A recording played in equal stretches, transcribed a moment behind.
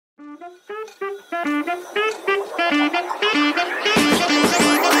Welcome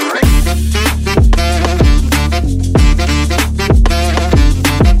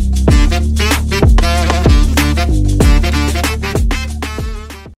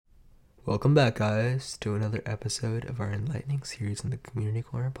back, guys, to another episode of our enlightening series on the Community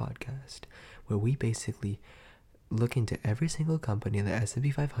Corner podcast, where we basically look into every single company in the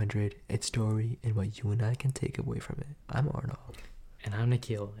S&P 500, its story, and what you and I can take away from it. I'm Arnold. And I'm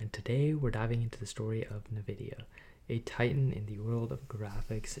Nikhil, and today we're diving into the story of Nvidia, a titan in the world of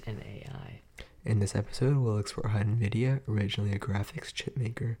graphics and AI. In this episode, we'll explore how Nvidia, originally a graphics chip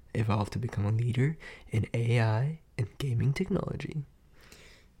maker, evolved to become a leader in AI and gaming technology.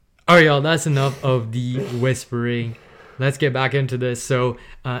 All right, y'all, that's enough of the whispering. Let's get back into this. So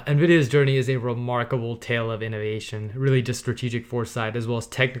NVIDIA's journey is a remarkable tale of innovation, really just strategic foresight as well as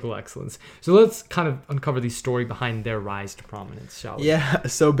technical excellence. So let's kind of uncover the story behind their rise to prominence, shall we? Yeah,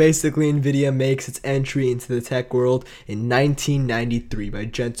 so basically NVIDIA makes its entry into the tech world in 1993 by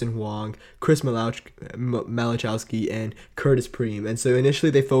Jensen Huang, Chris Malachowski, and Curtis Preem. And so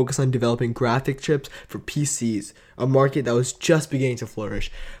initially they focused on developing graphic chips for PCs, a market that was just beginning to flourish.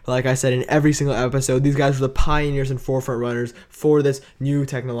 But like I said in every single episode, these guys were the pioneers and forefront runners for this new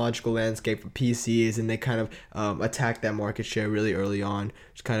technological landscape for PCs, and they kind of attacked that market share really early on,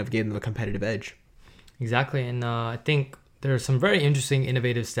 which kind of gave them a competitive edge. Exactly, and I think there are some very interesting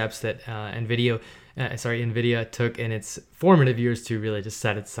innovative steps that NVIDIA took in its formative years to really just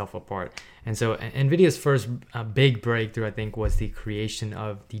set itself apart. And so NVIDIA's first big breakthrough, I think, was the creation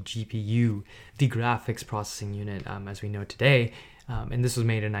of the GPU, the graphics processing unit, as we know today. And this was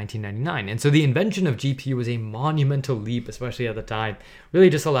made in 1999. And so the invention of GPU was a monumental leap, especially at the time, really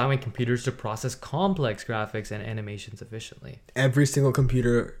just allowing computers to process complex graphics and animations efficiently. Every single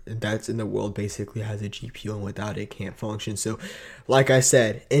computer that's in the world basically has a GPU, and without it can't function. So like I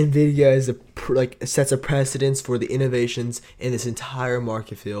said, NVIDIA is sets a precedence for the innovations in this entire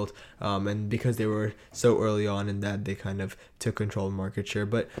market field. And because they were so early on in that, they kind of took control of market share.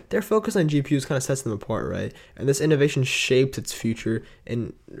 But their focus on GPUs kind of sets them apart, right? And this innovation shaped its future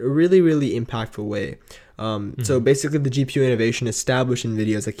in a really, really impactful way. So basically, the GPU innovation established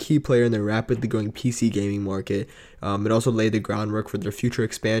NVIDIA as a key player in the rapidly growing PC gaming market. It also laid the groundwork for their future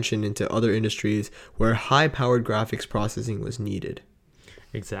expansion into other industries where high-powered graphics processing was needed.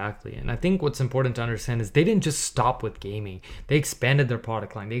 Exactly. And I think what's important to understand is they didn't just stop with gaming. They expanded their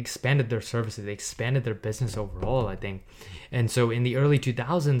product line. They expanded their services. They expanded their business overall, I think. And so in the early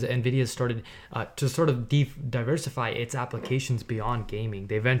 2000s, NVIDIA started to sort of diversify its applications beyond gaming.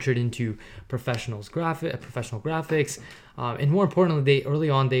 They ventured into professional graphics. And more importantly, they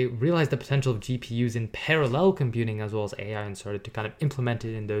realized the potential of GPUs in parallel computing as well as AI, and started to kind of implement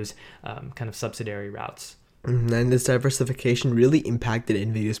it in those kind of subsidiary routes. And this diversification really impacted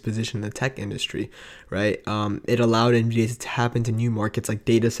NVIDIA's position in the tech industry, right? It allowed NVIDIA to tap into new markets like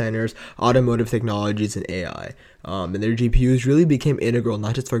data centers, automotive technologies, and AI. And their GPUs really became integral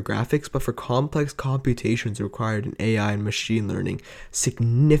not just for graphics, but for complex computations required in AI and machine learning,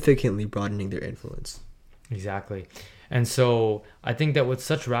 significantly broadening their influence. Exactly. And so I think that with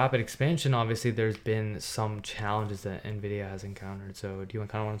such rapid expansion, obviously there's been some challenges that NVIDIA has encountered. So do you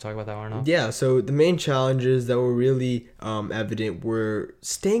kind of want to talk about that, Arnaud? Yeah, so the main challenges that were really evident were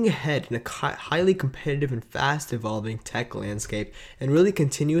staying ahead in a highly competitive and fast evolving tech landscape, and really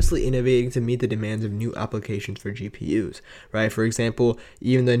continuously innovating to meet the demands of new applications for GPUs, right? For example,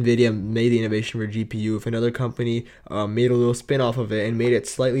 even though NVIDIA made the innovation for GPU, if another company made a little spin off of it and made it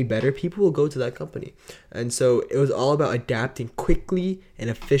slightly better, people will go to that company. And so it was all about adapting quickly and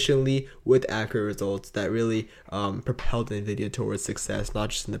efficiently with accurate results that really propelled NVIDIA towards success,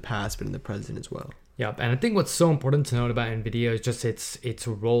 not just in the past, but in the present as well. Yeah, and I think what's so important to note about NVIDIA is just its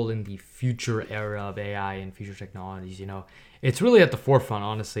role in the future era of AI and future technologies. You know, it's really at the forefront,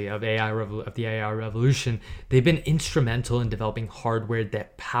 honestly, of the AI revolution. They've been instrumental in developing hardware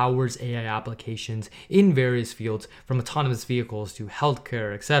that powers AI applications in various fields, from autonomous vehicles to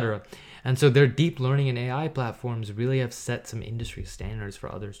healthcare, etc. And so their deep learning and AI platforms really have set some industry standards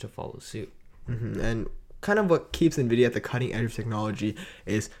for others to follow suit. And kind of what keeps NVIDIA at the cutting edge of technology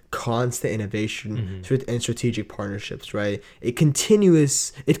is constant innovation and strategic partnerships, right? It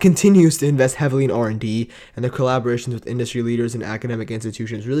continues to invest heavily in R&D, and their collaborations with industry leaders and academic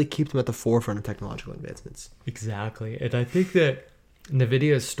institutions really keep them at the forefront of technological advancements. Exactly. And I think that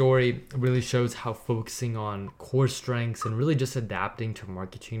NVIDIA's story really shows how focusing on core strengths and really just adapting to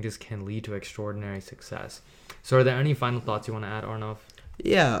market changes can lead to extraordinary success. So are there any final thoughts you want to add, Arnav?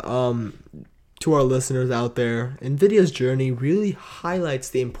 Yeah, To our listeners out there, Nvidia's journey really highlights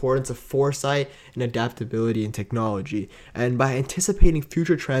the importance of foresight and adaptability in technology. And by anticipating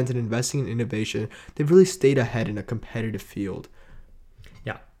future trends and investing in innovation, they've really stayed ahead in a competitive field.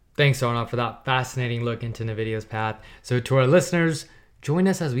 Yeah. Thanks, Arnav, for that fascinating look into Nvidia's path. So to our listeners, join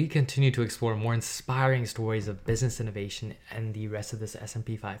us as we continue to explore more inspiring stories of business innovation and the rest of this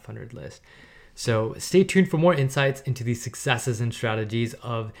S&P 500 list. So stay tuned for more insights into the successes and strategies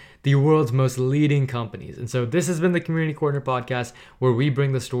of the world's most leading companies. And so this has been the Community Corner podcast, where we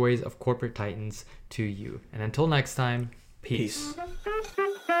bring the stories of corporate titans to you. And until next time, peace.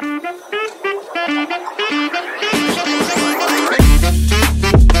 Peace.